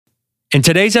In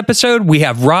today's episode, we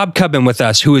have Rob Cubbin with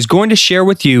us, who is going to share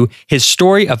with you his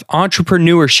story of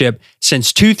entrepreneurship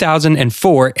since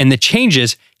 2004 and the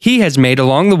changes he has made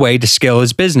along the way to scale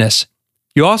his business.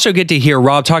 You also get to hear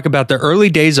Rob talk about the early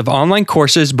days of online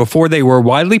courses before they were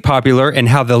widely popular and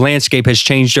how the landscape has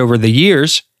changed over the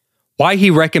years, why he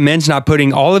recommends not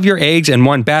putting all of your eggs in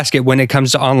one basket when it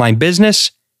comes to online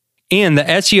business, and the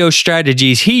SEO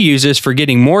strategies he uses for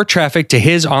getting more traffic to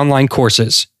his online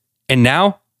courses. And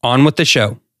now, on with the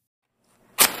show.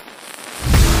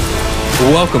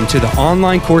 Welcome to the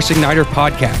Online Course Igniter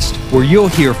podcast, where you'll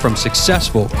hear from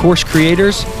successful course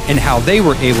creators and how they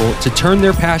were able to turn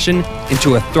their passion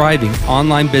into a thriving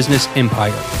online business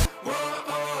empire.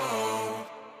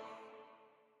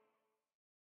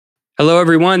 Hello,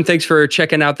 everyone. Thanks for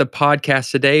checking out the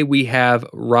podcast today. We have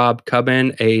Rob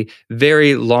Cubbin, a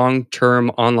very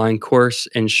long-term online course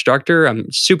instructor.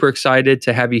 I'm super excited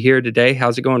to have you here today.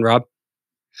 How's it going, Rob?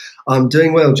 I'm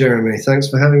doing well, Jeremy. Thanks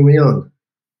for having me on.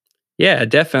 Yeah,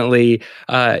 definitely.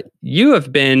 You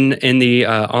have been in the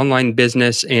online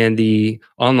business and the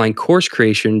online course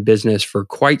creation business for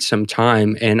quite some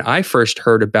time. And I first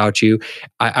heard about you.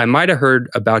 I might have heard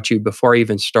about you before I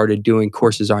even started doing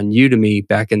courses on Udemy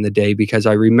back in the day, because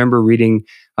I remember reading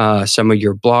some of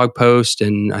your blog posts,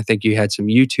 and I think you had some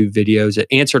YouTube videos that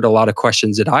answered a lot of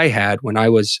questions that I had when I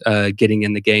was getting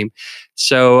in the game.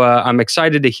 So I'm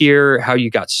excited to hear how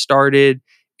you got started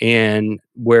and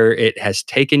where it has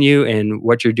taken you and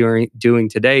what you're doing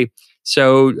today.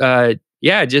 So I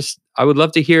would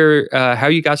love to hear how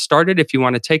you got started. If you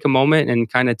want to take a moment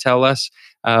and kind of tell us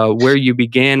where you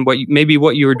began, what you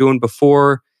were doing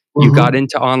before you got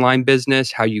into online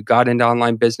business, how you got into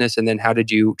online business, and then how did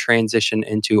you transition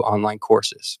into online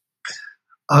courses?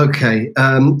 Okay,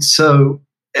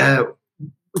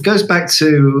 it goes back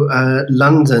to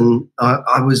London.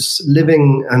 I was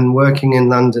living and working in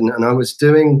London, and I was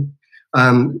doing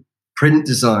print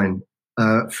design,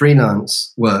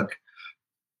 freelance work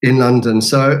in London.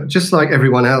 So just like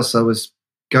everyone else, I was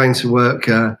going to work,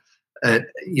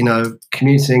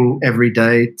 commuting every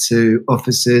day to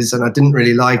offices, and I didn't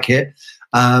really like it.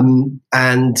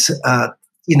 That's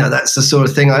the sort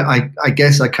of thing I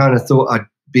guess I kind of thought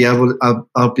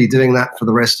I'll be doing that for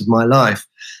the rest of my life.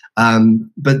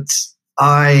 But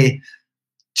I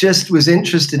just was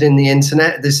interested in the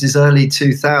internet. This is early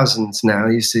 2000s now,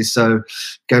 you see, so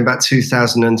going back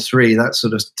 2003, that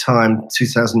sort of time,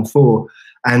 2004.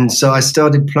 And so I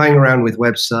started playing around with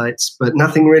websites, but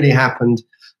nothing really happened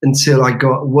until I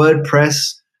got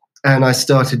WordPress and I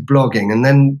started blogging. And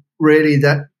then really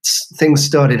things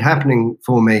started happening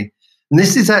for me. And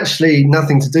this is actually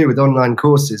nothing to do with online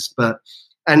courses,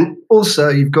 and also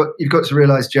you've got to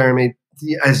realize, Jeremy,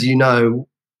 as you know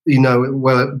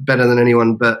well better than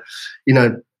anyone, but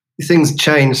things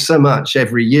change so much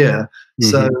every year. Mm-hmm.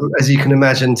 So as you can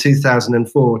imagine,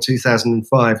 2004,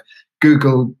 2005,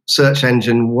 Google search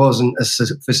engine wasn't as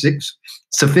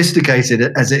sophisticated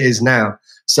as it is now.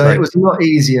 So Right. It was a lot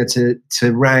easier to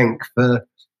rank for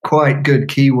quite good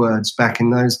keywords back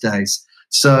in those days.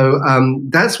 So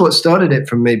that's what started it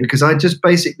for me, because I just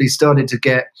basically started to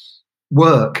get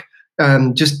work,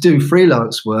 just do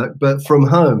freelance work, but from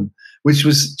home, which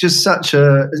was just such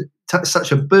a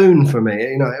boon for me.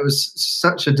 It was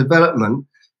such a development,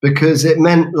 because it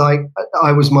meant like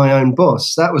I was my own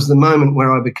boss. That was the moment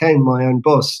where I became my own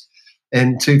boss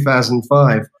in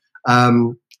 2005.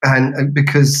 And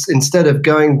because instead of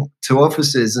going to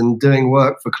offices and doing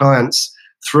work for clients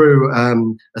through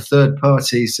a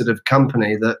third-party sort of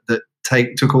company that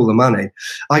took all the money,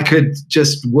 I could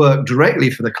just work directly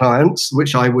for the clients,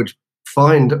 which I would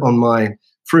find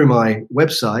through my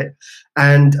website,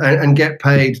 and get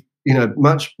paid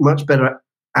much better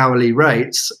hourly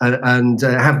rates, and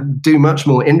do much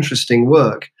more interesting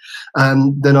work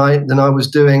than I was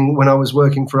doing when I was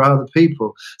working for other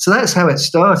people. So that's how it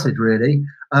started, really.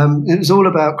 It was all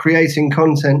about creating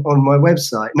content on my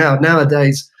website.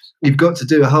 Nowadays, you've got to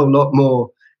do a whole lot more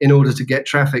in order to get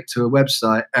traffic to a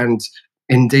website, and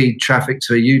indeed traffic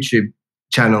to a YouTube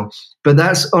channel. But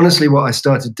that's honestly what I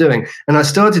started doing. And I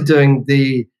started doing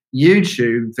the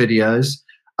YouTube videos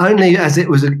only as it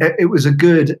was a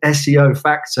good SEO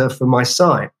factor for my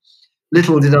site.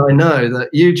 Little did I know that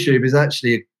YouTube is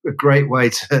actually a great way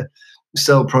to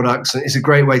sell products, and it's a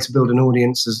great way to build an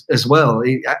audience as well.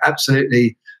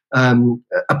 Absolutely,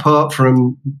 apart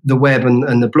from the web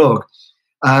and the blog.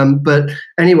 But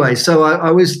anyway, so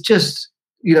I was just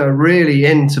really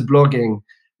into blogging,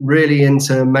 really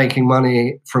into making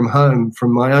money from home,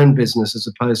 from my own business, as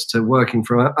opposed to working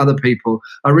for other people.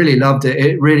 I really loved it.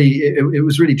 It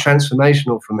was really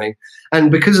transformational for me. And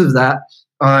because of that,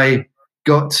 I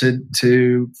got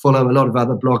to follow a lot of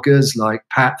other bloggers like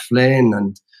Pat Flynn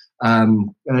and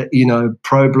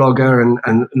Pro Blogger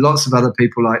and lots of other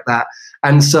people like that.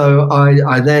 And so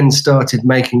I then started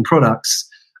making products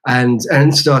and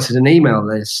started an email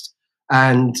list.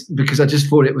 And because I just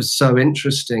thought it was so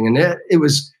interesting, and it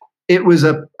was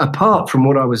apart from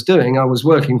what I was doing, I was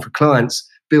working for clients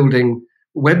building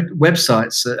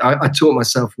websites. I taught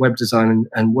myself web design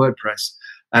and WordPress,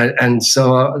 and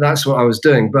so that's what I was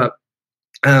doing. But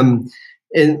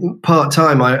in part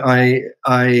time,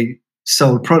 I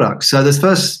sold products. So the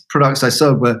first products I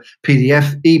sold were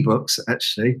PDF ebooks,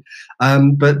 actually.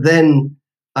 But then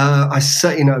I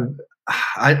said,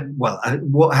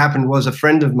 what happened was a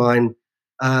friend of mine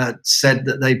said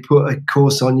that they put a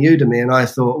course on Udemy, and I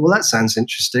thought, well, that sounds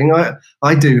interesting.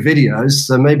 I do videos,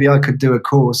 so maybe I could do a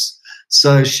course.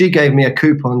 So she gave me a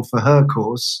coupon for her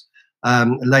course, a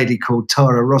lady called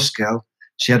Tara Roskell.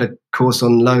 She had a course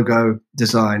on logo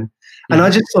design. And I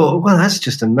just thought, well, that's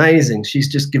just amazing. She's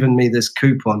just given me this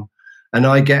coupon and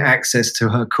I get access to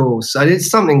her course.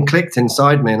 Something clicked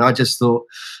inside me, and I just thought,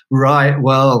 right,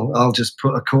 well, I'll just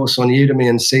put a course on Udemy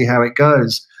and see how it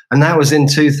goes. And that was in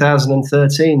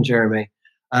 2013, Jeremy.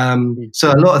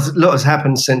 So a lot has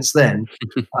happened since then.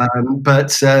 But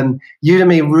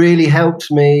Udemy really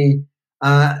helped me.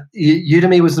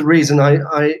 Udemy was the reason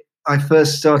I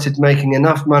first started making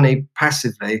enough money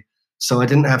passively so I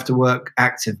didn't have to work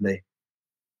actively.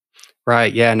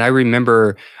 Right. Yeah. And I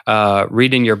remember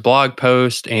reading your blog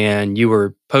post, and you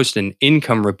were posting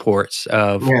income reports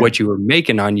of what you were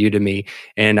making on Udemy.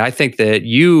 And I think that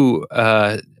you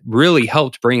really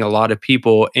helped bring a lot of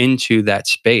people into that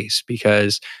space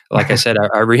because, like I said,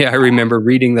 I remember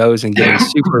reading those and getting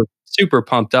super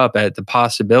pumped up at the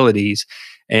possibilities.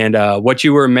 And what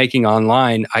you were making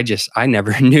online, I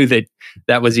never knew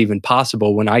that was even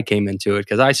possible when I came into it,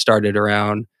 because I started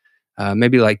around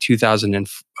maybe like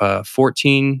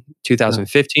 2014,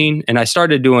 2015. And I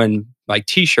started doing like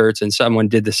t-shirts, and someone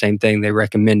did the same thing. They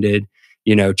recommended,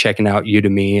 checking out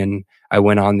Udemy, and I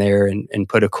went on there and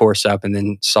put a course up, and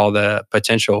then saw the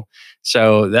potential.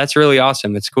 So that's really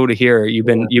awesome. It's cool to hear. You've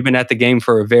been at the game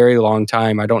for a very long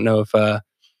time. I don't know if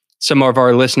some of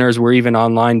our listeners were even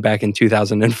online back in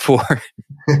 2004.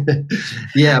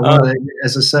 Yeah. Well,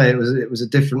 as I say, it was a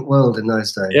different world in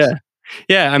those days. Yeah.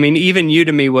 Yeah, I mean, even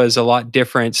Udemy was a lot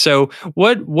different. So,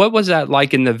 what was that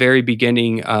like in the very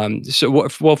beginning?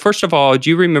 Well, first of all, do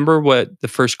you remember what the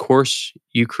first course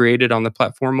you created on the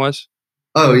platform was?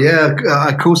 Oh yeah,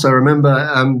 of course I remember.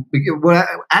 Well,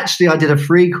 actually, I did a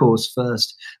free course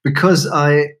first because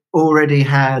I already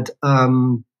had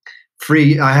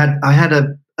free. I had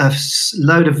a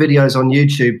load of videos on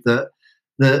YouTube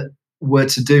that were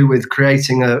to do with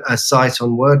creating a site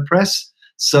on WordPress.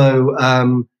 So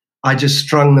I just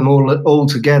strung them all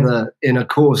together in a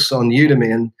course on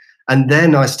Udemy, and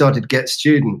then I started to get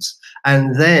students.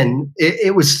 And then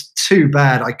it was too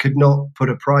bad. I could not put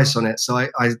a price on it. So I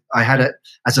had it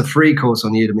as a free course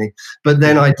on Udemy. But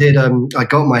then I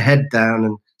got my head down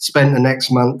and spent the next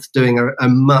month doing a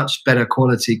much better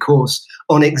quality course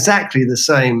on exactly the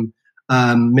same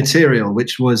material,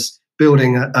 which was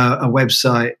building a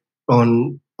website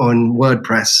on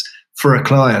WordPress for a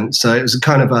client. So it was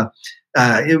kind of a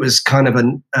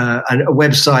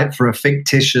website for a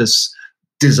fictitious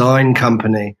design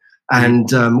company, and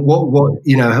what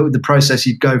the process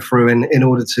you'd go through in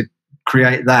order to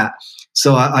create that.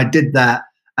 So I did that,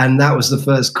 and that was the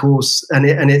first course, and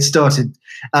it started.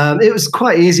 It was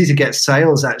quite easy to get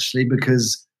sales actually,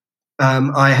 because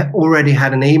I already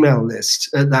had an email list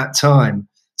at that time,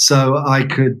 so I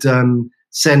could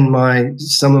send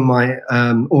some of my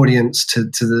audience to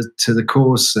the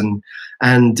course, and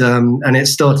it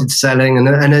started selling.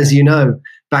 And as you know,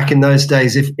 back in those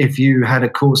days, if you had a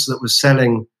course that was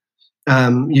selling,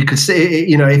 you could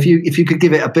see, if you could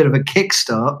give it a bit of a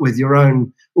kickstart with your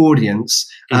own audience,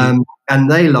 and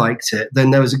they liked it, then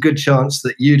there was a good chance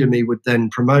that Udemy would then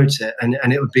promote it, and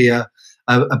it would be a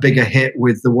bigger hit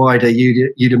with the wider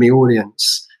Udemy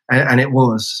audience, and it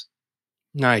was.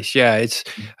 Nice. Yeah. It's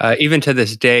even to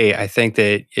this day, I think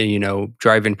that,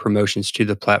 driving promotions to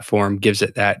the platform gives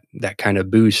it that kind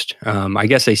of boost. I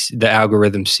guess the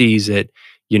algorithm sees that,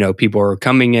 people are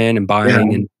coming in and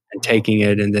buying and taking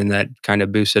it, and then that kind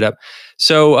of boosts it up.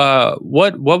 So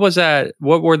what was that?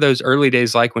 What were those early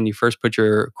days like when you first put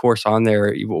your course on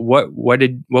there? What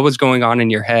was going on in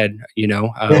your head?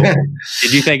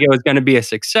 Did you think it was going to be a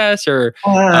success, or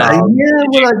did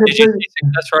you see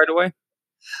success right away?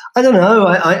 I don't know.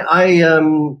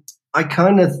 I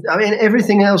mean,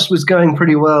 everything else was going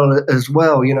pretty well as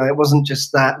well. It wasn't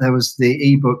just that. There was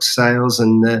the ebook sales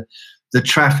and the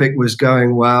traffic was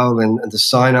going well, and the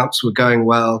sign-ups were going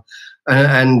well,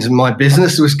 and my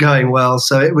business was going well.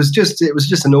 So it was just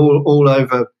an all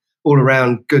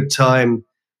around good time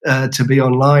to be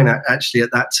online actually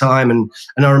at that time. And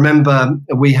I remember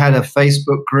we had a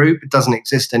Facebook group. It doesn't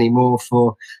exist anymore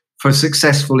for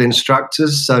successful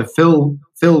instructors. So Phil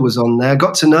was on there. I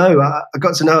got to know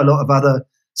a lot of other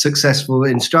successful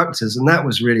instructors, and that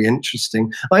was really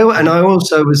interesting. I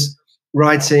also was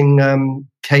writing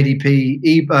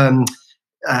KDP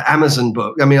Amazon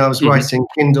book. I mean, I was writing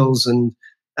Kindles and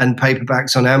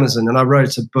paperbacks on Amazon, and I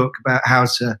wrote a book about how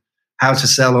to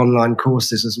sell online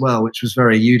courses as well, which was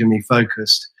very Udemy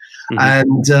focused.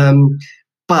 And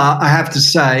but I have to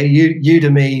say,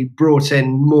 Udemy brought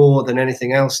in more than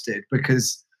anything else did,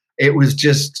 because it was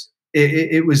just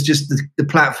the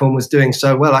platform was doing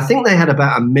so well. I think they had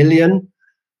about 1 million.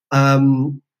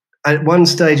 At one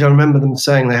stage, I remember them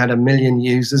saying they had 1 million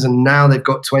users, and now they've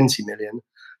got 20 million.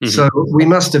 So we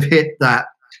must have hit that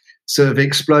sort of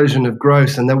explosion of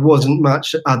growth, and there wasn't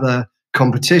much other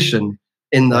competition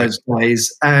in those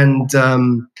days. And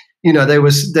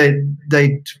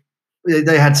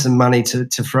they had some money to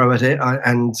throw at it,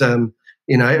 and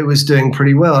it was doing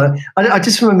pretty well. I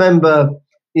just remember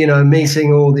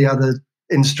meeting all the other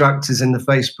instructors in the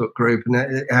Facebook group, and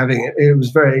it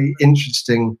was very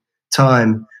interesting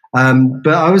time.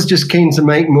 But I was just keen to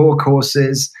make more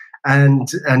courses and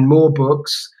more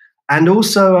books, and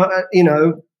also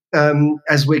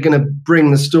as we're going to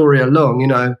bring the story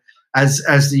along,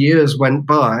 as the years went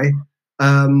by,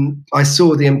 I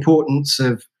saw the importance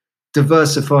of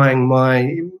diversifying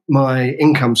my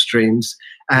income streams,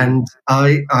 and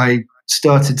I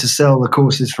started to sell the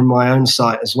courses from my own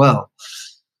site as well.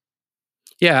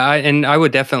 Yeah, and I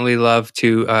would definitely love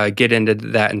to get into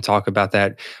that and talk about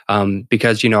that,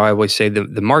 because I always say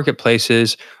the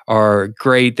marketplaces are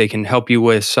great. They can help you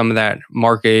with some of that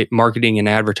marketing and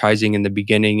advertising in the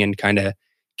beginning, and kind of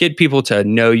get people to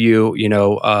know you.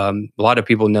 A lot of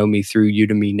people know me through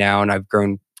Udemy now, and I've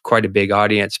grown quite a big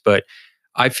audience. But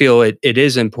I feel it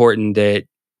is important that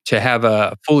to have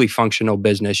a fully functional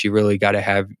business, you really got to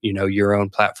have your own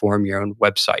platform, your own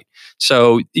website.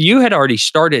 So you had already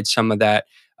started some of that,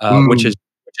 which is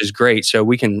great. So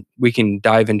we can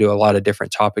dive into a lot of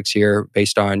different topics here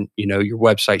based on your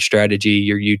website strategy,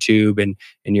 your YouTube, and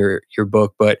your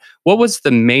book. But what was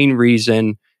the main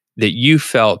reason that you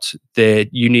felt that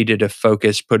you needed to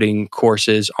focus putting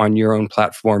courses on your own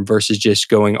platform versus just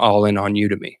going all in on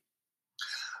Udemy?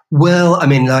 Well, I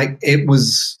mean, it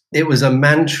was a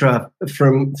mantra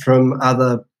from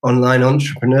other online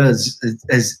entrepreneurs,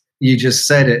 as you just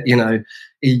said it.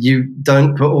 You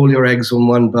don't put all your eggs on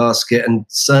one basket, and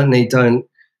certainly don't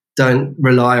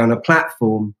rely on a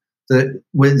platform that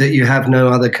you have no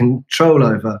other control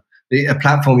over. A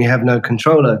platform you have no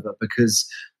control over, because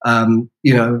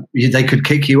they could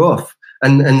kick you off,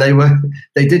 and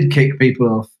they did kick people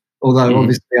off. Although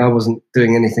obviously I wasn't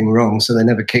doing anything wrong, so they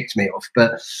never kicked me off.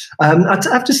 But I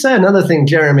have to say another thing,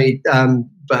 Jeremy,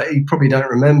 but you probably don't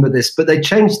remember this, but they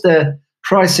changed their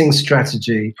pricing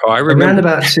strategy. Oh, I remember.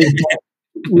 Around about 2.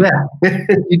 Yeah,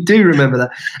 you do remember that.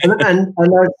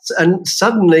 And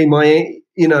suddenly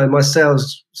my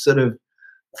sales sort of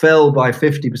fell by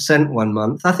 50% one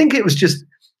month. I think it was just,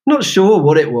 not sure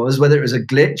what it was, whether it was a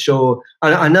glitch or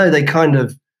I know they kind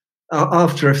of,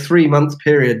 after a 3-month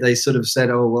period, they sort of said,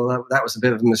 "Oh, well, that was a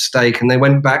bit of a mistake," and they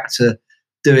went back to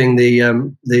doing the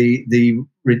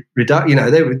reduction.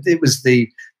 It was the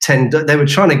 $10. They were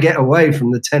trying to get away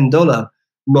from the $10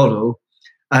 model,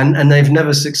 and they've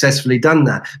never successfully done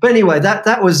that. But anyway,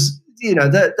 that was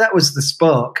that was the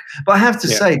spark. But I have to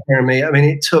say, Jeremy, I mean,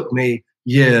 it took me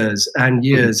years and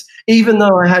years. Even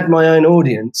though I had my own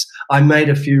audience, I made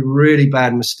a few really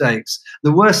bad mistakes.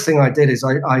 The worst thing I did is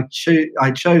I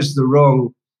chose the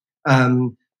wrong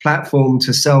platform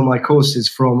to sell my courses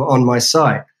from on my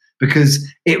site, because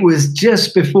it was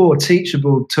just before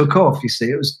Teachable took off. You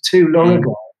see, it was too long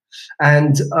ago.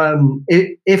 And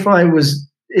if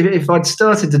I'd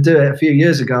started to do it a few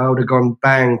years ago, I would have gone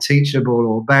bang Teachable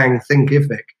or bang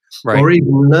Thinkific, or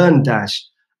even LearnDash.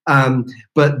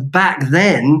 But back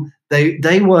then,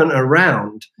 they weren't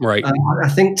around. Right. I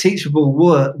think Teachable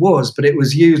was, but it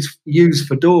was used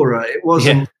Fedora. It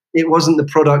wasn't. It wasn't the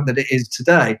product that it is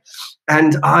today.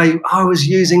 And I was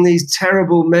using these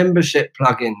terrible membership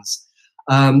plugins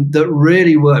that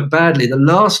really worked badly. The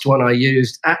last one I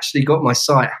used actually got my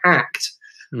site hacked.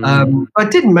 I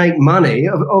didn't make money,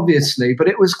 obviously, but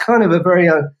it was kind of a very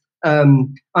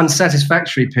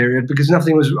unsatisfactory period, because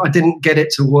I didn't get it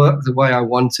to work the way I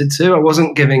wanted to. I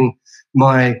wasn't giving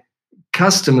my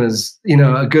customers,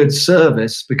 a good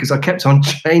service, because I kept on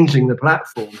changing the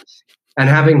platform. and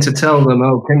having to tell them,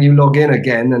 oh, can you log in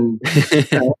again? And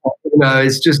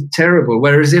it's just terrible.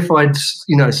 Whereas if I'd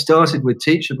started with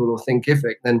Teachable or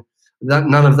Thinkific, then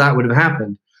none of that would have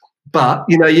happened. But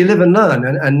you live and learn,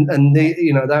 and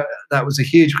that was a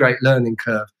huge, great learning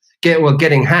curve.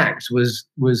 Getting hacked was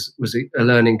a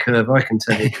learning curve, I can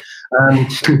tell you,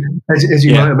 as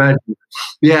you might imagine.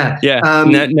 Yeah,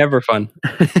 never fun.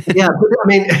 Yeah, but I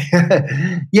mean,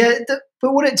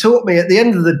 but what it taught me at the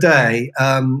end of the day,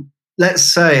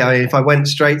 let's say if I went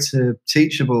straight to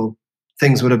Teachable,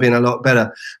 things would have been a lot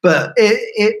better. But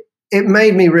it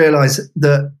made me realize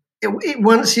that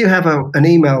once you have an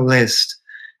email list,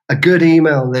 a good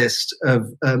email list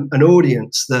of an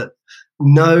audience that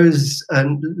knows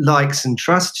and likes and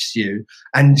trusts you,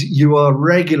 and you are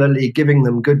regularly giving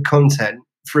them good content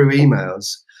through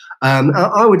emails,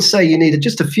 I would say you needed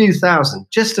just a few thousand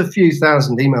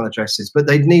email addresses, but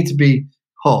they'd need to be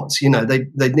hot.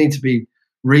 They'd need to be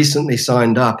recently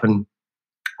signed up and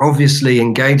obviously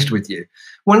engaged with you.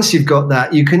 Once you've got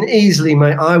that, you can easily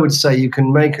make, I would say you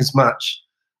can make as much,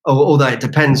 although it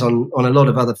depends on a lot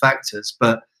of other factors,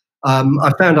 but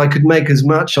I found I could make as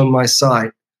much on my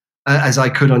site as I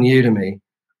could on Udemy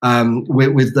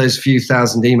with those few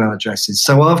thousand email addresses.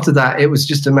 So after that, it was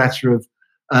just a matter of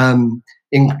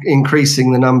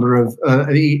increasing the number of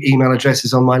email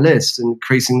addresses on my list, and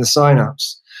increasing the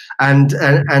signups. And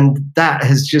that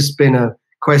has just been a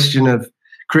question of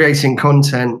creating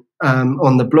content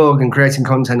on the blog and creating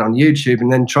content on YouTube,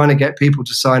 and then trying to get people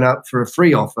to sign up for a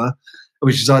free offer,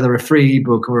 which is either a free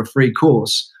ebook or a free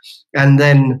course, and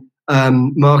then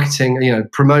marketing,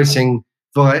 promoting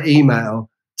via email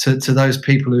to those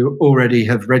people who already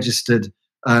have registered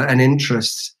an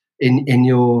interest in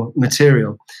your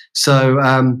material. So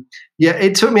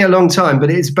it took me a long time,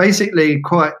 but it's basically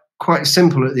quite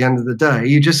simple at the end of the day.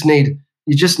 You just need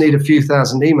a few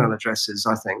thousand email addresses,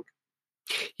 I think.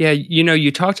 Yeah,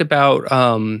 you talked about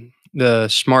the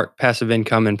Smart Passive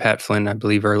Income and Pat Flynn, I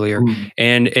believe, earlier,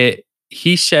 and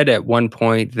he said at one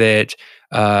point that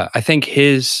I think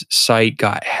his site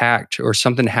got hacked or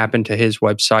something happened to his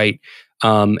website,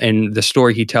 and the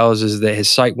story he tells is that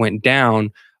his site went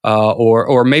down,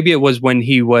 or maybe it was when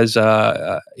he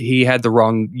had the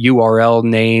wrong URL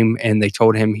name, and they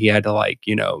told him he had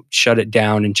to shut it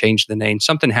down and change the name.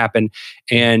 Something happened,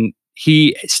 and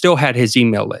he still had his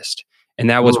email list. And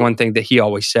that was one thing that he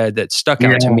always said that stuck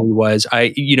out to me was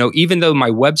even though my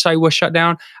website was shut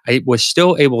down, I was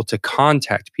still able to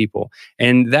contact people.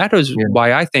 And that is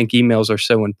why I think emails are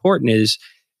so important is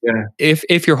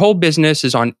if your whole business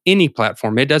is on any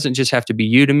platform, it doesn't just have to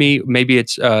be Udemy. Maybe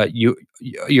it's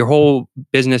your whole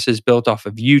business is built off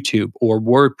of YouTube or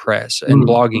WordPress and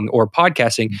blogging or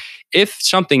podcasting. If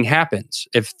something happens,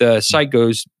 if the site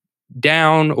goes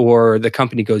down or the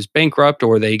company goes bankrupt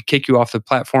or they kick you off the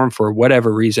platform for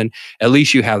whatever reason, at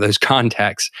least you have those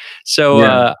contacts.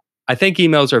 So I think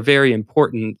emails are very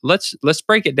important. Let's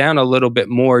break it down a little bit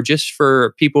more just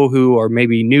for people who are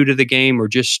maybe new to the game or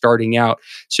just starting out.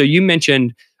 So you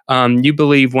mentioned you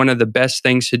believe one of the best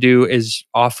things to do is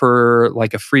offer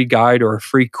like a free guide or a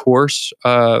free course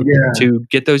to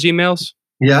get those emails.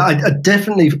 Yeah, I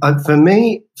definitely, for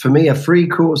me, a free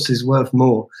course is worth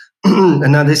more.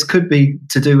 And now this could be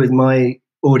to do with my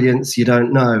audience, you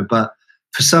don't know, but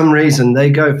for some reason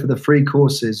they go for the free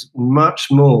courses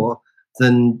much more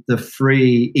than the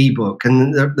free ebook.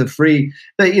 And the free,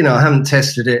 I haven't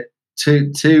tested it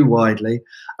too widely,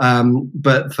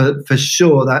 but for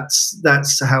sure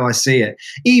that's how I see it.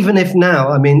 Even if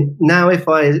now if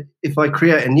I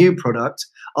create a new product,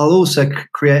 I'll also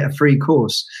create a free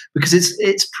course, because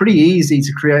it's pretty easy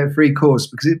to create a free course,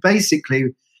 because it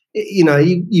basically,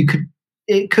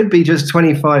 it could be just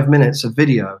 25 minutes of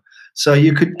video. So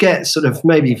you could get sort of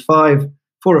maybe 4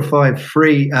 or 5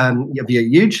 free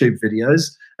YouTube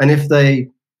videos. And if they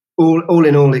all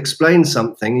in all explain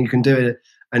something, you can do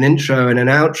an intro and an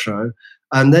outro.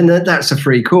 And then that's a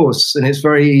free course. And it's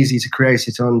very easy to create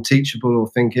it on Teachable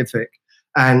or Thinkific.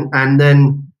 And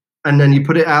then you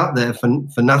put it out there for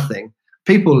nothing.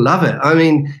 People love it. I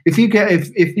mean, if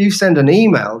you send an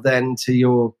email then to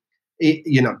your,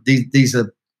 these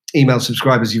are email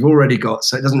subscribers you've already got,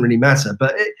 so it doesn't really matter.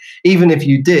 But even if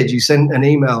you did, you sent an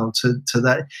email to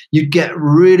that, you'd get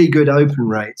really good open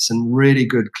rates and really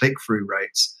good click-through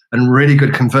rates and really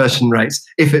good conversion rates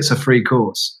if it's a free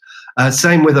course.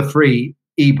 Same with a free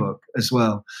ebook as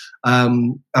well.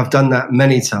 I've done that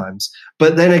many times.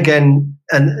 But then again,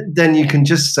 and then you can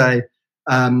just say,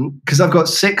 because I've got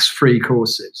 6 free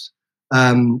courses,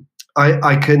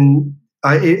 I can,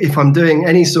 if I'm doing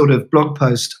any sort of blog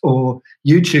post or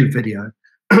YouTube video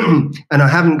and I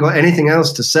haven't got anything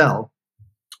else to sell,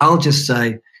 I'll just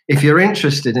say, if you're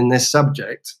interested in this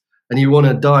subject and you want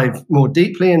to dive more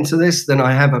deeply into this, then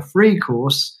I have a free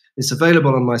course. It's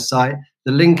available on my site.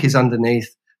 The link is underneath.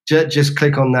 Just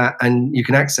click on that and you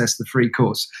can access the free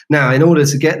course. Now, in order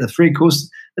to get the free course,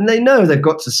 and they know they've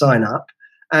got to sign up,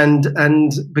 and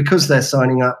because they're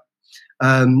signing up,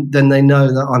 then they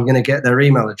know that I'm going to get their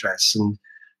email address. And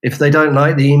if they don't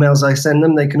like the emails I send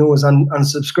them, they can always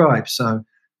unsubscribe. So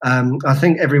I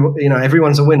think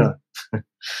everyone's a winner.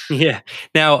 Yeah.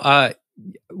 Now,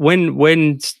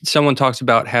 when someone talks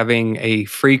about having a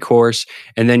free course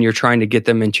and then you're trying to get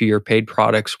them into your paid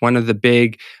products, one of the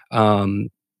big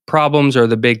problems or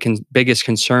the biggest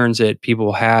concerns that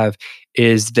people have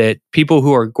is that people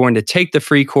who are going to take the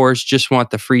free course just want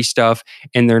the free stuff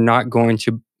and they're not going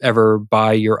to ever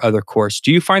buy your other course.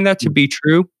 Do you find that to be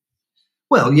true?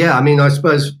 Well, yeah. I mean, I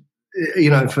suppose,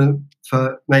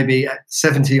 for maybe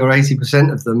 70 or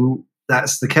 80% of them,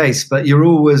 that's the case. But it's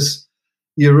always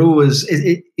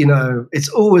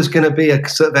going to be a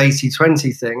sort of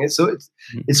 80-20 thing. It's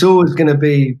always going to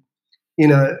be,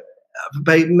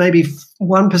 maybe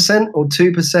 1% or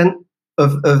 2%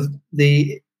 of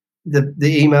the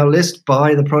email list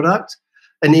buy the product.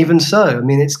 And even so, I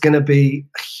mean, it's going to be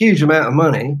a huge amount of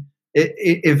money.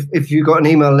 If you've got an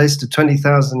email list of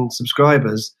 20,000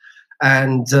 subscribers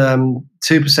and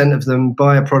 2% of them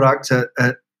buy a product at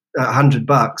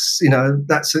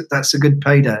 $100, that's a good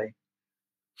payday.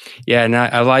 Yeah, and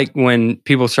I like when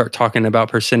people start talking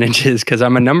about percentages because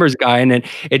I'm a numbers guy, and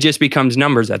it just becomes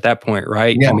numbers at that point,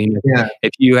 right? Yeah, I mean,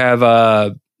 if you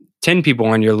have 10 people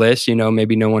on your list,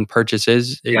 maybe no one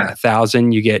purchases.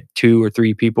 1,000, you get 2 or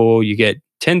 3 people, you get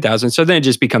 10,000. So then it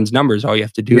just becomes numbers. All you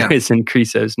have to do is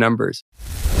increase those numbers.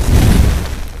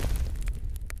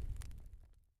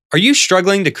 Are you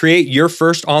struggling to create your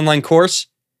first online course?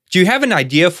 Do you have an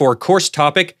idea for a course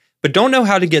topic but don't know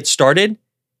how to get started?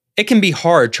 It can be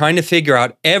hard trying to figure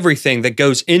out everything that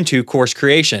goes into course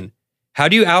creation. How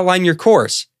do you outline your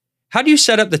course? How do you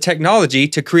set up the technology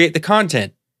to create the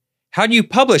content? How do you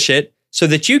publish it so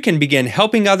that you can begin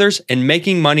helping others and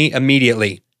making money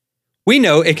immediately? We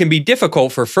know it can be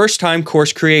difficult for first-time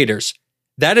course creators.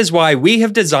 That is why we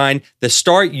have designed the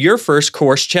Start Your First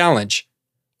Course Challenge.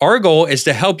 Our goal is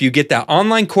to help you get that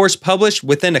online course published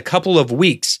within a couple of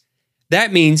weeks.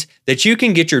 That means that you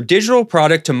can get your digital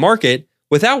product to market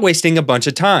without wasting a bunch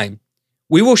of time.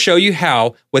 We will show you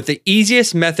how with the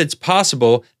easiest methods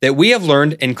possible that we have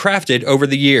learned and crafted over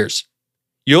the years.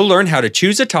 You'll learn how to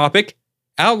choose a topic,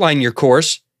 outline your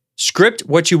course, script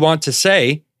what you want to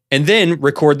say, and then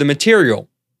record the material.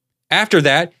 After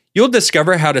that, you'll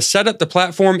discover how to set up the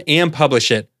platform and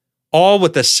publish it, all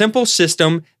with a simple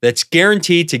system that's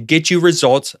guaranteed to get you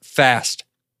results fast.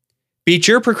 Beat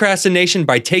your procrastination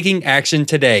by taking action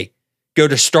today. Go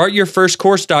to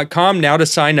startyourfirstcourse.com now to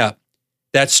sign up.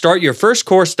 That's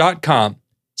startyourfirstcourse.com.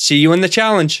 See you in the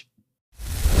challenge.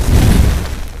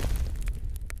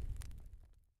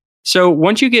 So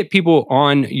once you get people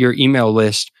on your email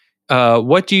list,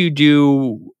 what do you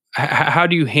do? How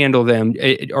do you handle them?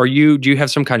 Do you have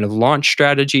some kind of launch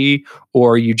strategy,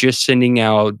 or are you just sending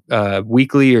out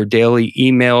weekly or daily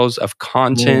emails of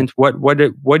content? Yeah.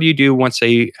 What do you do once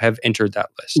they have entered that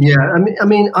list? Yeah, I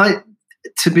mean,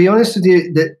 to be honest with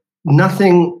you, that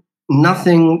nothing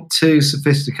too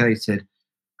sophisticated.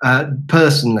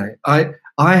 Personally, I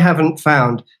haven't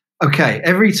found. Okay,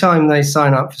 every time they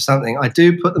sign up for something, I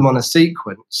do put them on a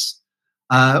sequence,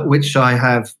 which I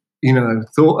have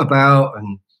thought about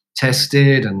and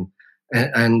tested, and they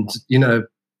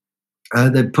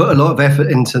put a lot of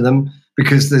effort into them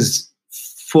because there's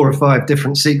 4 or 5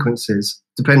 different sequences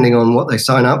depending on what they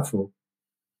sign up for.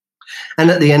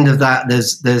 And at the end of that,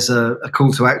 there's a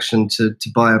call to action to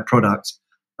buy a product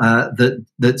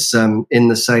that's in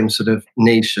the same sort of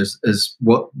niche as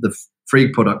what the free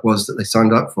product was that they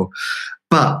signed up for.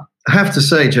 But I have to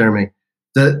say, Jeremy,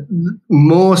 that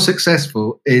more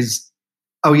successful is,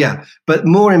 but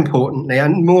more importantly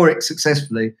and more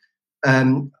successfully,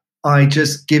 I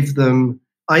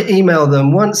email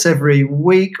them once every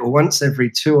week or once every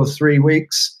 2 or 3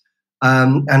 weeks,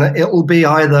 and it will be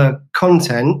either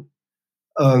content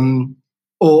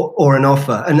or an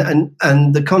offer,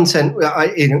 and the content,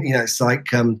 it's like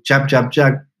jab, jab,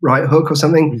 jab, right hook or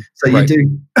something. So you do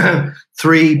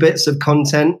 3 bits of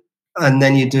content and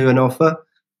then you do an offer.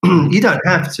 You don't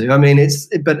have to. I mean,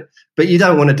 but you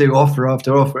don't want to do offer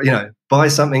after offer. Buy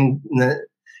something. You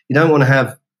don't want to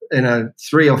have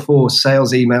 3 or 4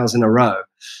 sales emails in a row,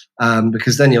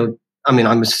 because then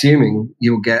I'm assuming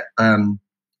you'll get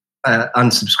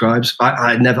unsubscribes.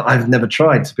 I've never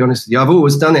tried, to be honest with you. I've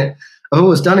always done it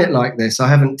like this. I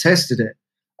haven't tested it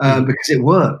because it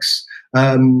works.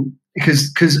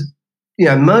 because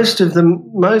most of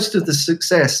the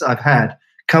success I've had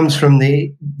comes from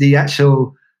the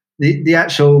actual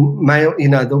mail,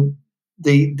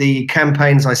 the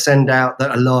campaigns I send out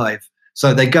that are live.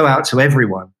 So they go out to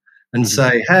everyone and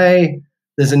say, hey,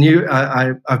 there's a new,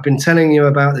 I've been telling you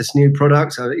about this new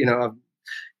product. So,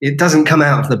 it doesn't come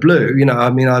out of the blue.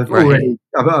 I've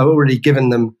already given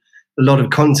them a lot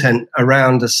of content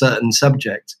around a certain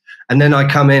subject. And then I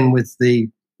come in with the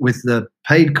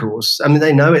paid course. I mean,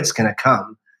 they know it's going to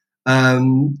come.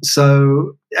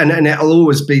 So it'll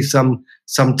always be some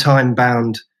time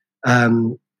bound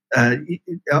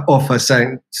offer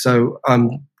saying, so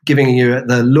I'm giving you at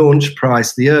the launch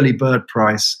price, the early bird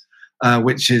price,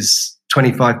 which is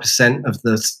 25% of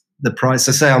the price.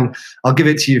 So say I'll give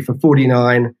it to you for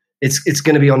 $49. It's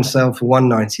going to be on sale for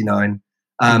 $199,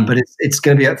 but it's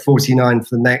going to be at $49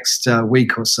 for the next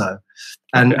week or so,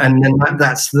 and then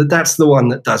that's the one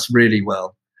that does really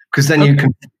well, because then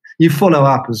you follow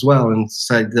up as well and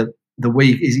say that the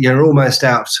week is, you're almost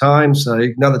out of time, so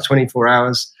another 24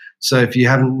 hours. So if you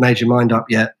haven't made your mind up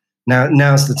yet,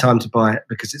 now's the time to buy it,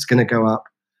 because it's going to go up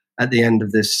at the end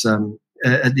of this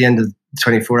at the end of the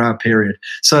 24-hour period.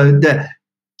 So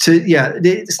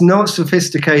it's not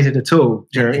sophisticated at all.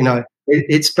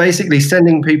 It's basically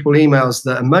sending people emails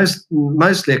that are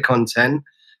mostly a content,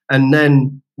 and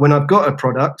then when I've got a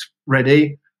product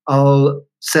ready, I'll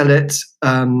sell it.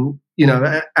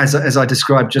 As I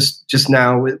described just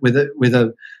now, with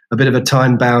a bit of a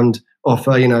time bound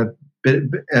offer.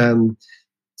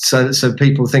 So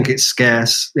people think it's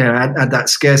scarce. Add that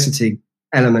scarcity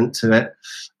element to it,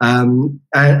 and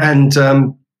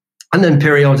then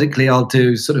periodically I'll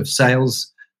do sort of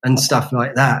sales and stuff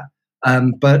like that.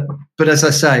 But as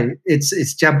I say,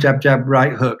 it's jab, jab, jab,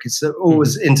 right hook. It's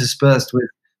always interspersed with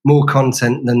more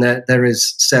content than there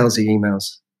is salesy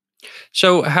emails.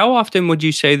 So how often would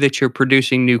you say that you're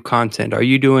producing new content? Are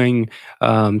you doing,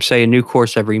 say, a new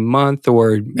course every month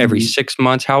or every 6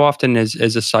 months? How often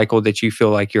is a cycle that you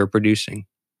feel like you're producing?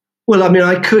 Well, I mean,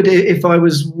 I could, if I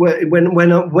was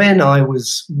when I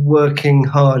was working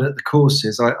hard at the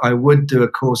courses, I would do a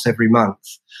course every month.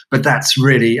 But that's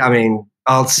really, I mean,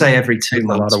 I'll say every 2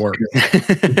 months. A lot of work.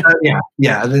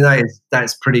 Yeah. I mean,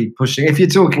 that's pretty pushing. If you're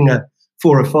talking a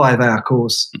 4 or 5 hour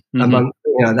course a month,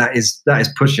 that is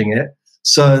pushing it.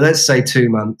 So let's say 2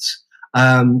 months.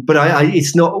 But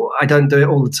it's not. I don't do it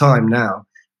all the time now.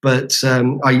 But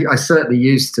I certainly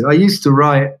used to. I used to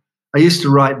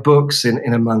write books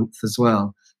in a month as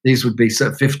well. These would be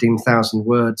sort of 15,000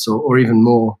 words or even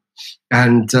more.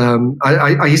 And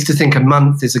I used to think a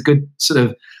month is a good sort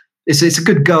of. It's a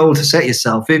good goal to set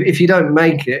yourself. If you don't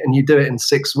make it and you do it in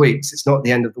 6 weeks, it's not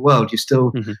the end of the world. You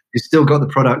still got the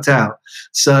product out.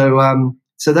 So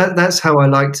that's how I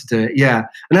like to do it. Yeah.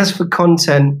 And as for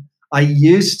content, I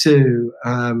used to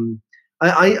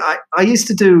I used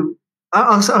to do.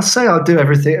 I'll say I'll do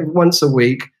everything once a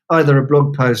week, either a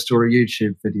blog post or a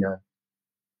YouTube video.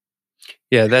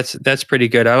 Yeah, that's pretty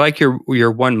good. I like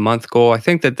your 1 month goal. I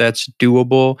think that's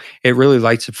doable. It really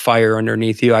lights a fire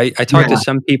underneath you. I talk to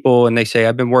some people and they say,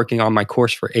 I've been working on my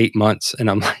course for 8 months. And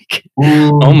I'm like,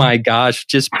 oh my gosh,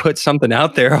 just put something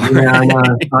out there already. Yeah, I know.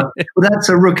 Well, that's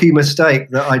a rookie mistake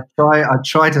that I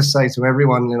try to say to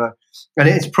everyone, and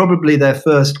it's probably their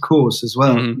first course as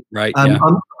well. Right.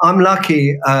 I'm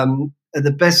lucky. One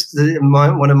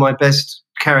of my best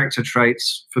character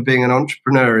traits for being an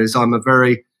entrepreneur is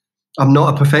I'm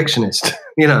not a perfectionist,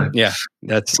 Yeah,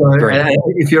 that's great.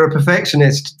 If you're a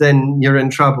perfectionist, then you're in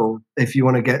trouble if you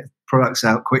want to get products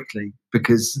out quickly,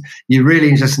 because you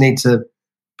really just need to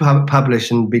publish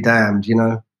and be damned,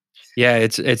 Yeah,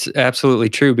 it's absolutely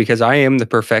true, because I am the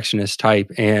perfectionist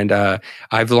type, and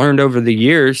I've learned over the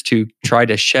years to try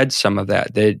to shed some of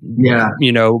that.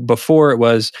 Before it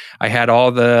was I had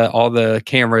all the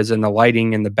cameras and the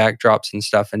lighting and the backdrops and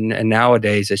stuff, and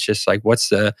nowadays it's just like, what's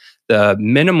the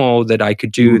minimal that I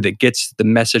could do that gets the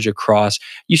message across?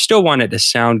 You still want it to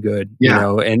sound good,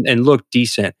 and look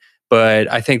decent.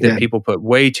 But I think that people put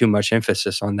way too much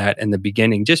emphasis on that in the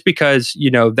beginning, just because,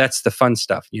 that's the fun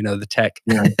stuff, the tech.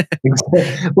 Yeah.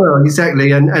 Well,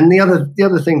 exactly. And the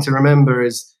other thing to remember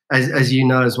is, as you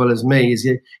know as well as me, is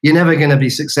you're never going to be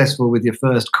successful with your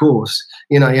first course.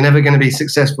 You're never going to be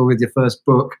successful with your first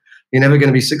book. You're never going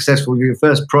to be successful with your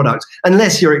first product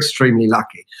unless you're extremely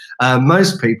lucky.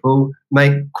 Most people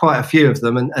make quite a few of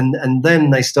them, and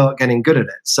then they start getting good at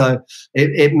it. So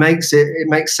it makes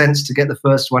sense to get the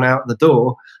first one out the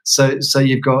door. So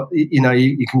you've got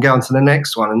you can go on to the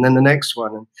next one, and then the next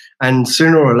one, and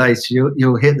sooner or later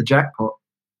you'll hit the jackpot.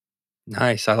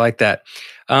 Nice. I like that.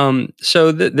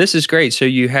 So this is great. So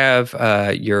you have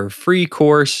your free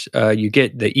course. You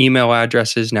get the email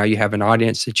addresses. Now you have an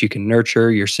audience that you can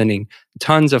nurture. You're sending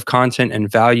tons of content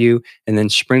and value, and then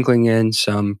sprinkling in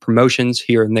some promotions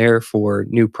here and there for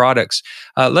new products.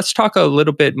 Let's talk a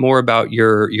little bit more about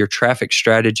your traffic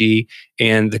strategy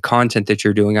and the content that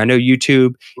you're doing. I know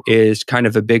YouTube is kind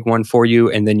of a big one for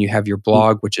you, and then you have your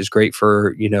blog, which is great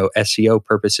for SEO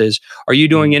purposes. Are you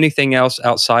doing anything else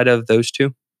outside of those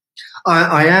two?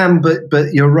 I am, but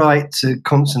you're right to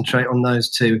concentrate on those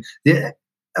two.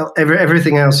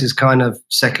 Everything else is kind of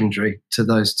secondary to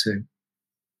those two.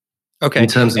 Okay. In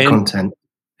terms of content.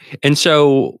 And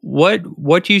so what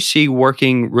do you see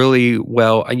working really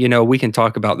well? We can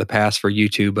talk about the past for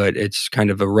YouTube, but it's kind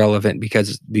of irrelevant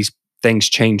because these things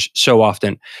change so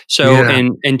often. So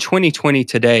in 2020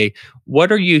 today,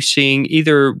 what are you seeing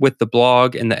either with the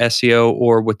blog and the SEO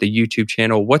or with the YouTube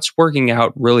channel? What's working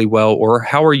out really well, or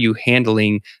how are you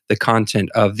handling the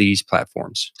content of these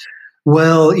platforms?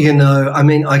 Well,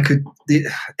 the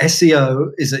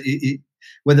SEO is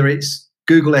whether it's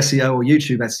Google SEO or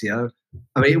YouTube SEO.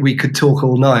 I mean, we could talk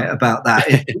all night about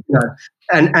that.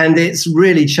 And it's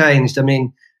really changed. I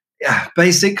mean,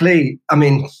 basically,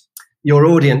 your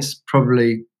audience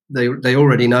probably they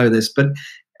already know this, but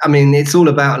I mean, it's all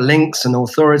about links and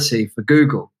authority for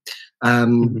Google,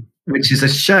 which is a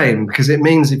shame because it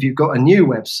means if you've got a new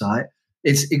website,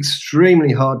 it's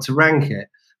extremely hard to rank it.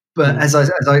 But as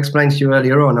I explained to you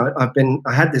earlier on,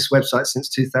 I had this website since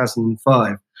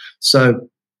 2005, so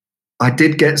I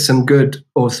did get some good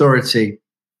authority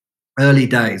early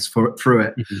days through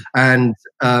it, and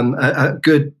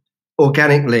good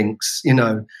organic links,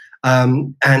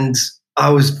 and I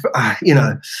was, I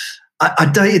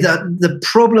dated that. The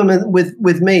problem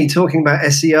with me talking about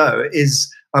SEO is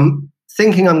I'm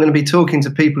thinking I'm going to be talking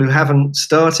to people who haven't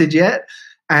started yet,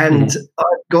 and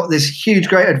I've got this huge,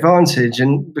 great advantage,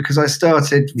 and because I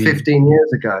started 15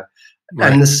 years ago,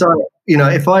 and the site,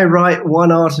 if I write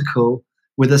one article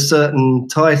with a certain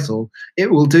title,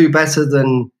 it will do better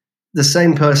than the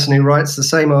same person who writes the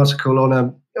same article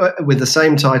with the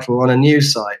same title on a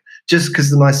news site, just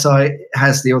because my site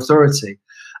has the authority.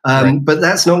 But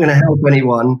that's not going to help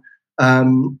anyone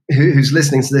who's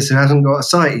listening to this who hasn't got a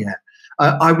site yet.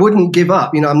 I wouldn't give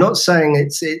up. I'm not saying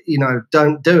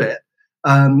don't do it.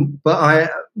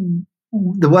 But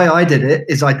the way I did it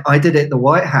is I did it the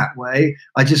white hat way.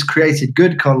 I just created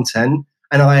good content,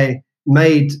 and I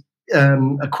made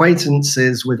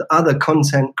acquaintances with other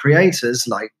content creators,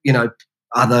 like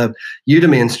other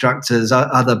Udemy instructors,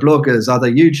 other bloggers, other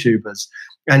YouTubers,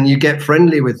 and you get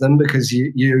friendly with them because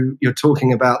you're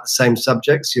talking about the same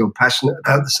subjects, you're passionate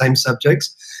about the same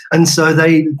subjects, and so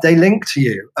they link to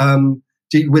you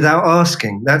without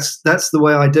asking. That's the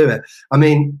way I do it. I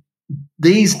mean,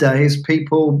 these days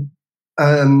people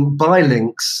buy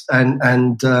links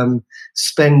and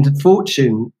spend a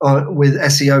fortune with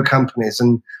SEO companies,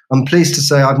 and I'm pleased to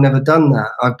say I've never done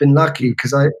that. I've been lucky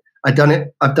because I've done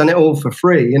it all for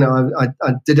free. I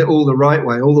did it all the right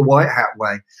way, all the white hat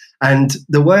way, and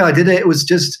the way I did it was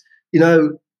just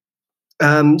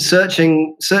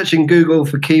searching Google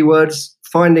for keywords,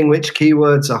 finding which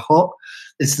keywords are hot.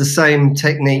 It's the same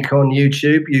technique on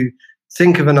YouTube. You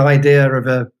think of an idea of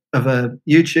a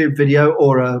YouTube video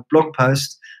or a blog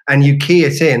post, and you key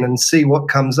it in and see what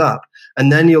comes up, and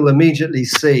then you'll immediately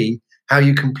see how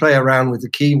you can play around with the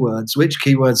keywords, which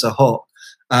keywords are hot,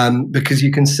 because you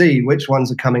can see which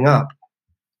ones are coming up,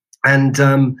 and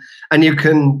you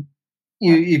can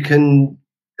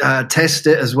test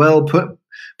it as well.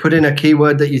 Put in a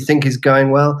keyword that you think is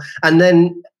going well, and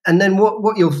then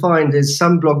what you'll find is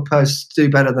some blog posts do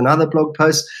better than other blog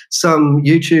posts. Some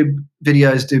YouTube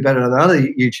videos do better than other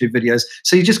YouTube videos.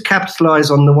 So you just capitalize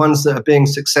on the ones that are being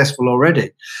successful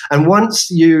already. And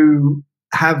once you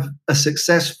have a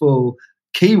successful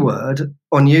keyword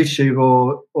on YouTube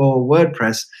or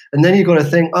WordPress, and then you've got to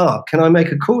think, can I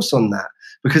make a course on that?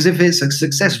 Because if it's a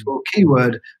successful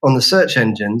keyword on the search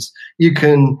engines, you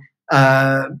can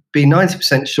be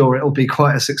 90% sure it'll be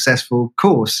quite a successful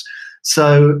course.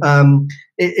 So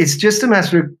it's just a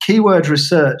matter of keyword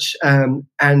research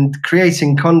and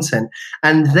creating content.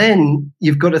 And then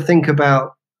you've got to think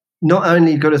about, not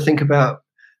only you've got to think about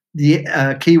the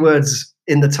keywords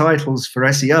in the titles for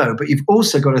SEO, but you've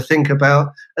also got to think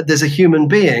about there's a human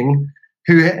being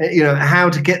who, how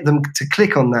to get them to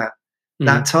click on that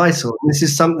title. And this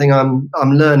is something I'm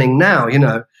learning now,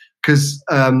 because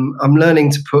I'm learning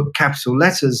to put capital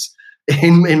letters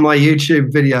in my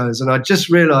YouTube videos, and I just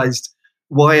realized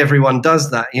why everyone does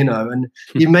that, and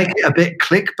you make it a bit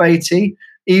clickbaity,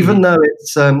 even though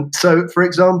it's so for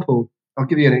example, I'll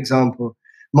give you an example.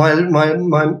 My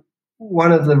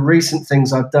one of the recent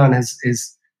things I've done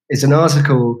is an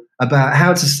article about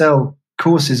how to sell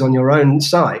courses on your own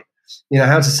site. You know,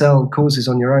 how to sell courses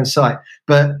on your own site.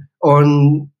 But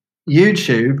on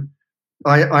YouTube,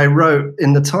 I wrote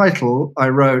in the title, I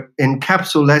wrote in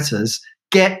capital letters,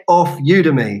 "Get off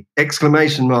Udemy!"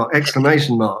 Exclamation mark,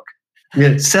 exclamation mark.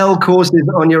 Yeah, sell courses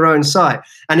on your own site.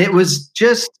 And it was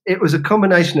a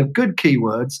combination of good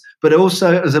keywords, but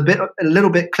also it was a little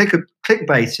bit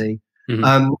clickbaity.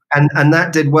 Mm-hmm. And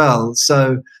that did well.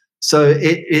 So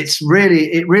it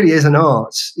really is an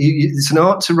art. It's an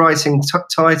art to writing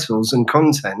titles and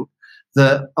content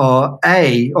that are,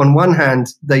 A, on one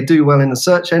hand, they do well in the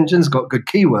search engines, got good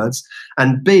keywords,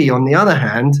 and B, on the other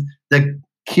hand, the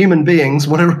human beings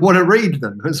want to read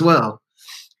them as well.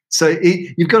 So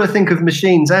you've got to think of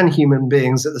machines and human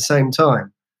beings at the same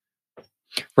time.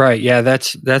 Right. Yeah,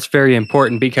 that's very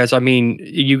important, because I mean,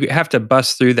 you have to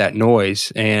bust through that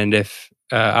noise. And if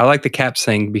I like the caps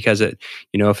thing, because it,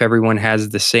 if everyone has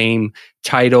the same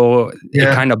title, it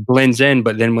kind of blends in.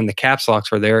 But then when the caps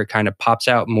locks are there, it kind of pops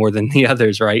out more than the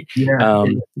others, right? Yeah.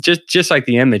 Just like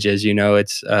the images,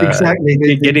 it's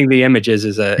exactly getting the images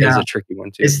is a tricky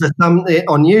one too. It's the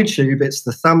on YouTube. It's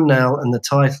the thumbnail and the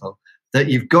title that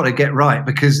you've got to get right,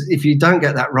 because if you don't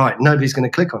get that right, nobody's going to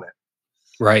click on it.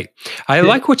 Right. I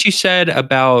like what you said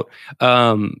about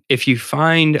if you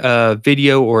find a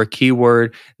video or a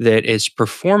keyword that is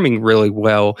performing really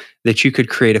well, that you could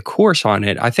create a course on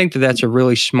it. I think that that's a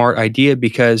really smart idea,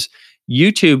 because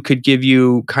YouTube could give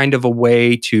you kind of a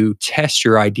way to test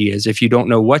your ideas if you don't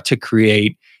know what to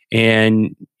create,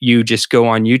 and you just go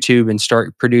on YouTube and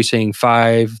start producing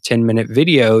 5-10 minute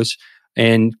videos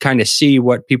and kind of see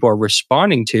what people are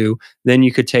responding to. Then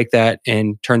you could take that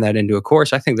and turn that into a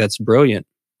course. I think that's brilliant.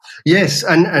 Yes,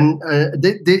 and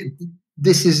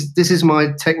this is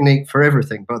my technique for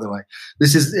everything. By the way,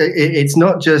 it's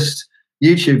not just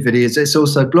YouTube videos; it's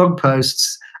also blog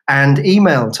posts and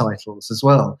email titles as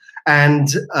well. And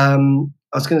I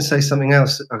was going to say something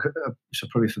else, which I've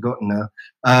probably forgotten now.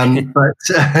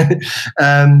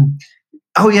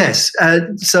 Oh yes.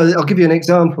 So I'll give you an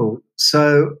example.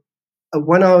 So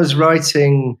when I was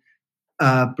writing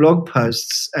blog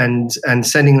posts and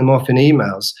sending them off in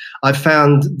emails, I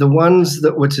found the ones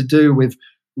that were to do with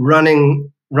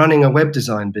running a web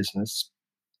design business,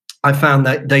 I found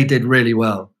that they did really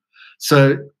well.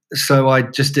 So I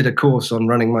just did a course on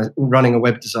running a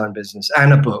web design business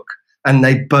and a book, and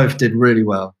they both did really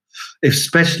well.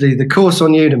 Especially the course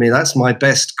on Udemy, that's my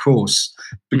best course,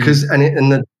 because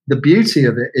and the beauty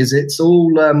of it is it's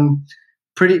all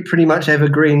pretty much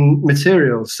evergreen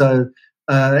material. So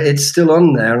it's still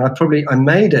on there, and I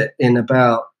made it in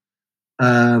about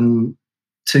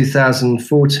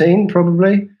 2014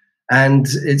 probably, and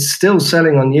it's still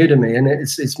selling on Udemy, and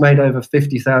it's made over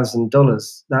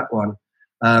 $50,000, that one.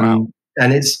 Wow.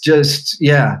 And it's just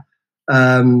so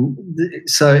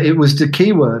it was the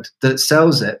keyword that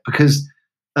sells it, because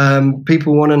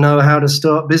people want to know how to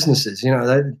start businesses.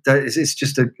 It's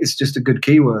just a good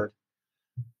keyword.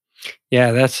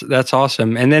 Yeah, that's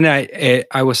awesome. And then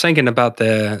I was thinking about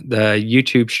the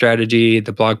YouTube strategy,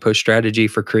 the blog post strategy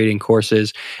for creating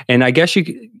courses, and I guess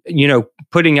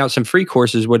putting out some free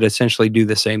courses would essentially do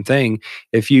the same thing.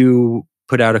 If you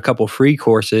put out a couple free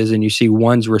courses and you see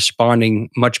one's responding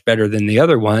much better than the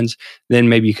other ones, then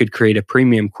maybe you could create a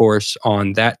premium course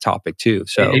on that topic too.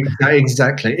 So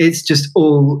exactly, it's just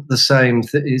all the same.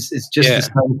 It's just the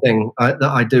same thing that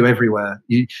I do everywhere.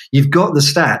 You've got the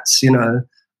stats,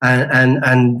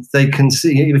 and they can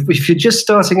see. If you're just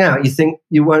starting out, you think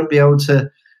you won't be able to.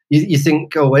 You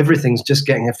think, oh, everything's just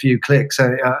getting a few clicks,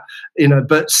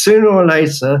 but sooner or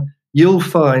later you'll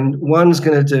find one's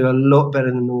going to do a lot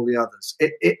better than all the others.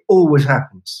 It always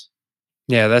happens.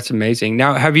 Yeah, that's amazing.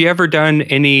 Now, have you ever done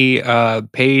any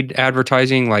paid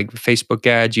advertising, like Facebook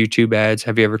ads, YouTube ads?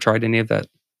 Have you ever tried any of that?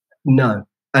 No,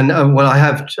 and well, I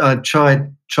have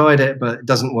tried it, but it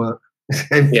doesn't work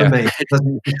for me. It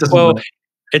doesn't well, work.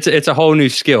 It's a whole new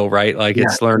skill, right? Like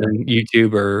it's learning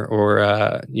YouTube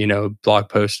or blog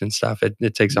posts and stuff. It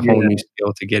takes a whole new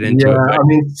skill to get into it. But I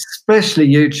mean, especially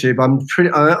YouTube.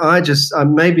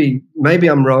 Maybe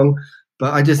I'm wrong,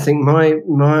 but I just think my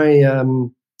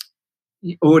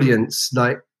audience,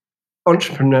 like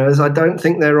entrepreneurs, I don't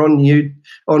think they're on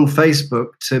Facebook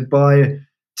to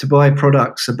buy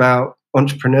products about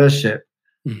entrepreneurship.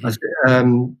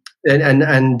 Mm-hmm.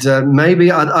 And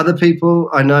maybe other people,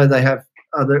 I know they have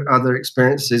other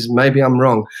experiences. Maybe I'm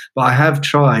wrong, but I have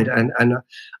tried, and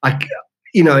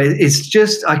it's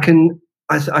just I can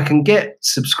get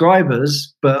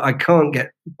subscribers, but I can't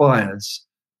get buyers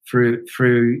through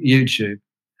YouTube.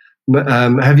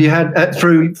 Have you had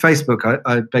through Facebook?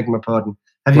 I beg my pardon.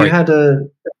 Have you Right. had a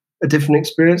different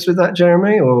experience with that,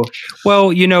 Jeremy? Or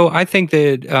Well, I think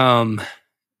the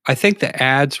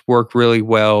ads work really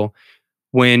well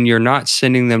when you're not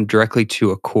sending them directly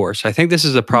to a course. I think this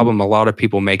is a problem a lot of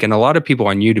people make, and a lot of people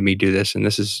on Udemy do this, and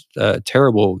this is a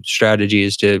terrible strategy,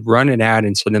 is to run an ad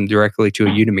and send them directly to a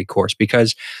Udemy course,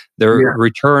 because the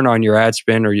return on your ad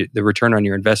spend or the return on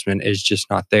your investment is just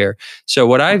not there. So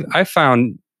what I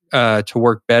found to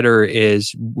work better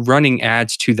is running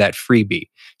ads to that freebie.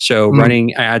 So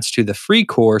running ads to the free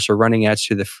course, or running ads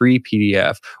to the free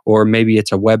PDF, or maybe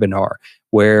it's a webinar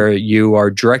where you are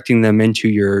directing them into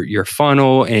your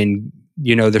funnel, and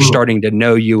they're starting to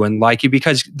know you and like you.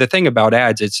 Because the thing about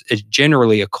ads, it's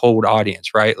generally a cold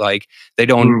audience, right? Like they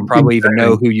don't probably even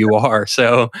know who you are.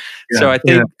 So I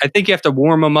think you have to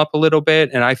warm them up a little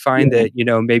bit. And I find that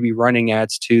maybe running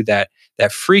ads to that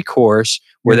free course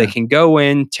where they can go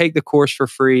in, take the course for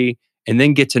free, and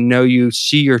then get to know you,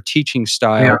 see your teaching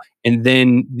style, and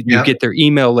then you get their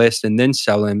email list and then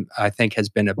sell them, I think has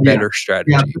been a better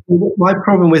strategy. Yeah. My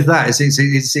problem with that is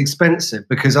it's expensive,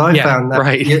 because I found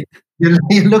that you're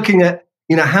looking at,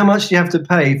 how much do you have to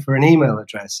pay for an email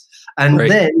address? And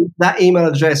then that email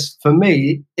address, for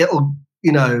me, it'll,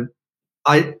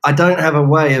 I don't have a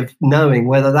way of knowing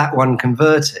whether that one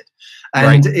converted.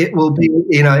 And it will be,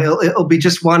 it'll be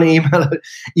just one email.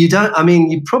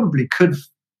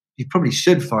 You probably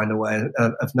should find a way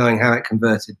of knowing how it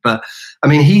converted. But I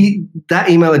mean, that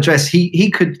email address,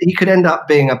 he could end up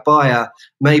being a buyer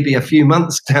maybe a few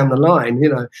months down the line,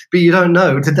 but you don't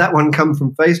know. Did that one come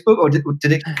from Facebook, or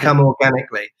did it come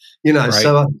organically?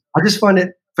 So I just find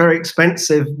it very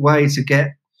expensive way to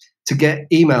get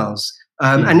emails.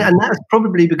 And that's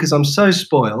probably because I'm so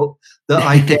spoiled that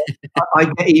I get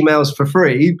emails for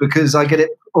free, because I get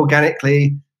it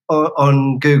organically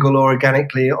on Google or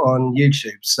organically on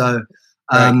YouTube. So,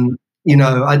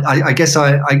 I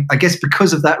guess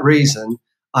because of that reason,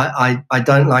 I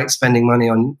don't like spending money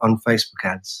on Facebook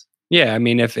ads. Yeah, I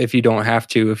mean, if you don't have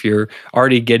to, if you're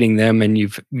already getting them and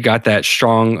you've got that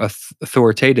strong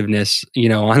authoritativeness,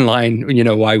 online,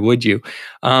 why would you?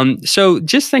 So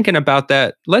just thinking about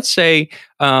that, let's say,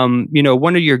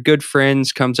 one of your good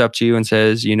friends comes up to you and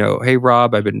says, hey,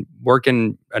 Rob, I've been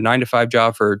working a 9-to-5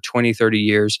 job for 20, 30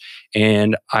 years,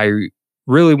 and I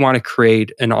really want to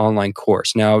create an online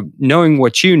course. Now, knowing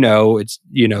what it's,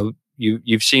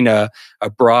 you've seen a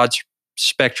broad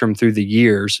spectrum through the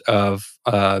years of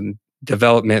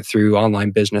development through online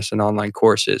business and online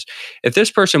courses. If this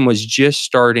person was just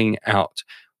starting out,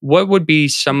 what would be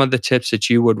some of the tips that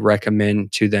you would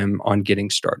recommend to them on getting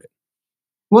started?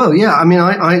 Well, yeah, I mean,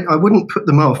 I wouldn't put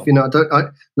them off.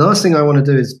 The last thing I want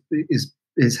to do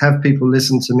is have people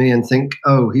listen to me and think,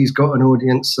 oh, he's got an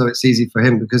audience, so it's easy for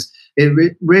him, because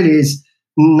it really is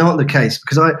not the case.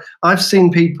 Because I've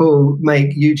seen people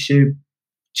make YouTube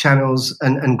channels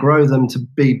and grow them to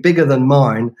be bigger than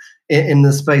mine in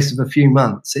the space of a few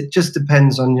months. It just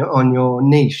depends on your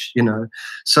niche,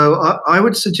 So I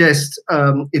would suggest,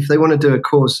 if they want to do a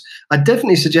course, I'd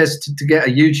definitely suggest to get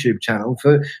a YouTube channel.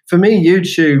 For me,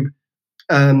 YouTube,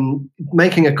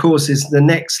 making a course is the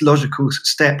next logical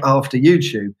step after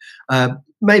YouTube.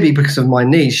 Maybe because of my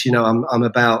niche, I'm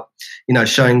about,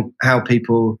 showing how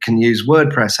people can use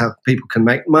WordPress, how people can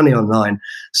make money online.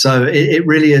 So it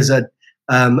really is a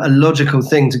logical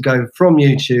thing to go from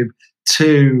YouTube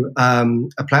to a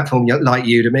platform like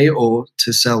Udemy, or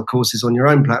to sell courses on your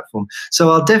own platform. So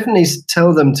I'll definitely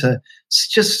tell them to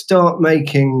just start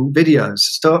making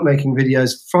videos,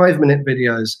 5-minute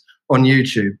videos on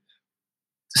YouTube.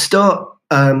 Start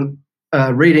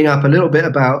reading up a little bit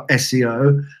about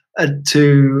SEO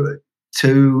to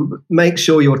make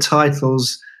sure your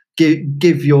titles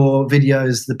give your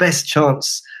videos the best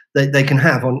chance that they can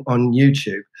have on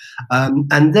YouTube,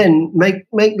 and then make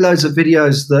loads of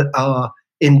videos that are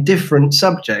in different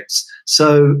subjects.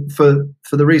 So for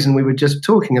the reason we were just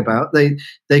talking about, they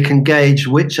can gauge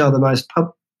which are the most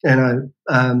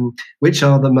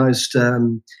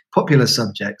popular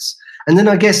subjects. And then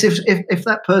I guess if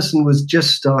that person was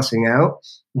just starting out,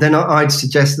 then I'd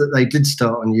suggest that they did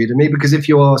start on Udemy, because if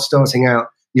you are starting out,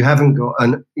 you haven't got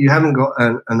an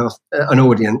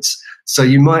audience, so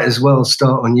you might as well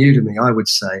start on Udemy, I would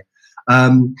say.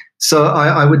 So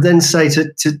I would then say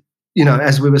to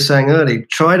as we were saying earlier,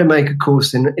 try to make a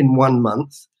course in 1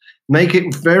 month, make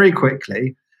it very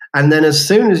quickly, and then as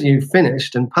soon as you've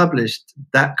finished and published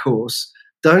that course,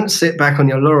 don't sit back on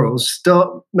your laurels.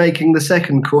 Start making the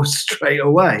second course straight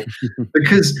away,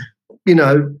 because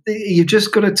you've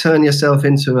just got to turn yourself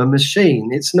into a machine.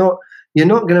 You're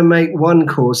not going to make one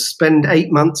course, spend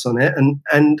 8 months on it,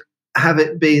 and have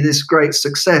it be this great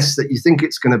success that you think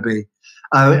it's going to be.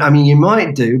 I mean, you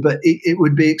might do, but it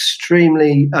would be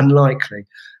extremely unlikely.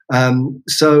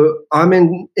 So I'm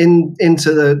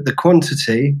into the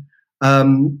quantity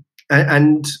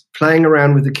and playing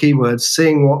around with the keywords,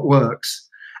 seeing what works.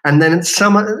 And then at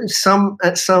some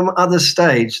other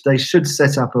stage, they should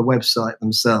set up a website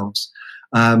themselves.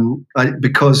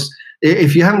 Because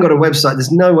if you haven't got a website,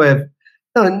 there's no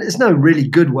really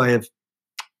good way of.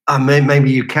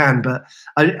 Maybe you can, but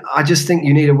I just think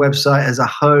you need a website as a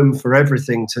home for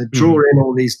everything to draw in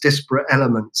all these disparate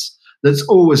elements. That's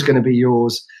always going to be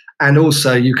yours. And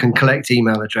also you can collect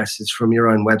email addresses from your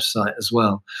own website as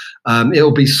well.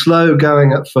 It'll be slow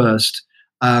going at first,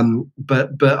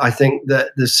 but I think that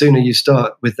the sooner you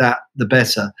start with that, the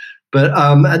better. But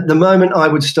at the moment, I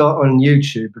would start on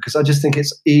YouTube because I just think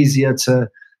it's easier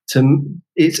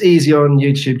it's easier on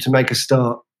YouTube to make a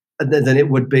start than it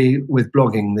would be with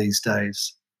blogging these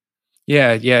days.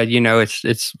 Yeah.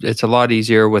 It's a lot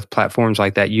easier with platforms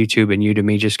like that. YouTube and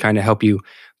Udemy just kind of help you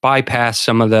bypass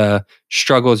some of the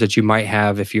struggles that you might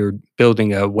have if you're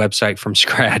building a website from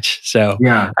scratch. So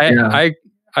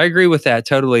I agree with that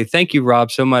totally. Thank you, Rob,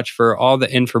 so much for all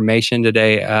the information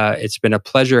today. It's been a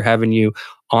pleasure having you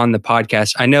on the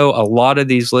podcast. I know a lot of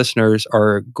these listeners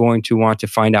are going to want to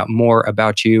find out more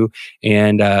about you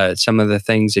and some of the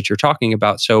things that you're talking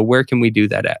about. So where can we do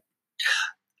that at?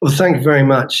 Well, thank you very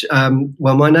much.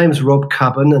 Well, my name's Rob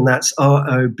Cubbon, and that's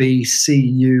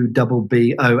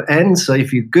ROBCUBBON. So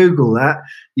if you Google that,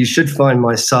 you should find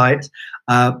my site.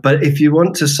 But if you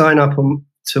want to sign up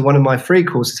to one of my free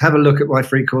courses, have a look at my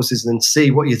free courses and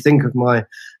see what you think of my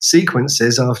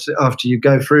sequences after you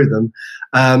go through them.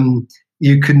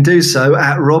 You can do so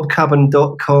at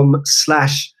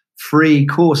robcubbon.com/free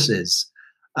courses.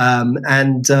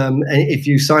 And if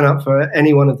you sign up for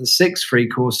any one of the 6 free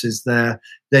courses there,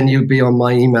 then you'll be on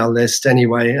my email list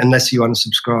anyway, unless you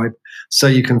unsubscribe, so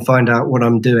you can find out what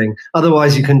I'm doing.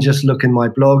 Otherwise, you can just look in my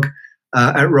blog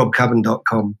at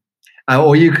robcubbon.com.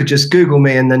 Or you could just Google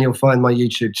me and then you'll find my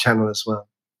YouTube channel as well.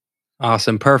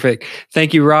 Awesome. Perfect.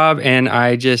 Thank you, Rob. And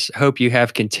I just hope you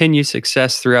have continued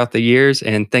success throughout the years.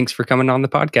 And thanks for coming on the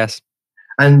podcast.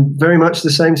 And very much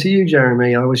the same to you,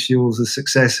 Jeremy. I wish you all the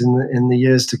success in the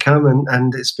years to come.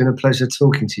 And it's been a pleasure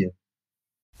talking to you.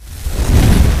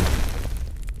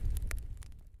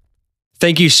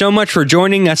 Thank you so much for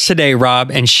joining us today, Rob,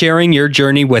 and sharing your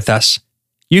journey with us.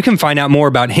 You can find out more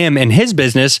about him and his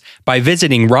business by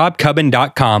visiting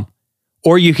robcubbon.com.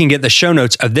 Or you can get the show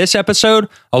notes of this episode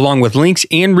along with links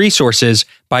and resources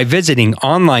by visiting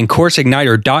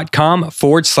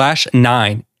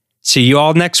onlinecourseigniter.com/9. See you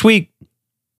all next week.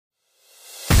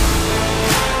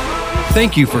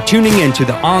 Thank you for tuning in to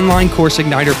the Online Course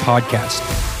Igniter podcast.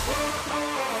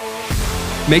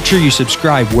 Make sure you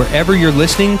subscribe wherever you're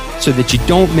listening so that you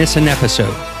don't miss an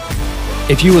episode.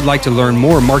 If you would like to learn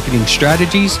more marketing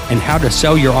strategies and how to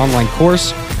sell your online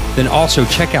course, then also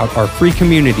check out our free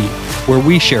community where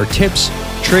we share tips,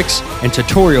 tricks, and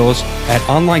tutorials at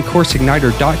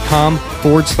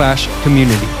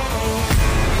onlinecourseigniter.com/community.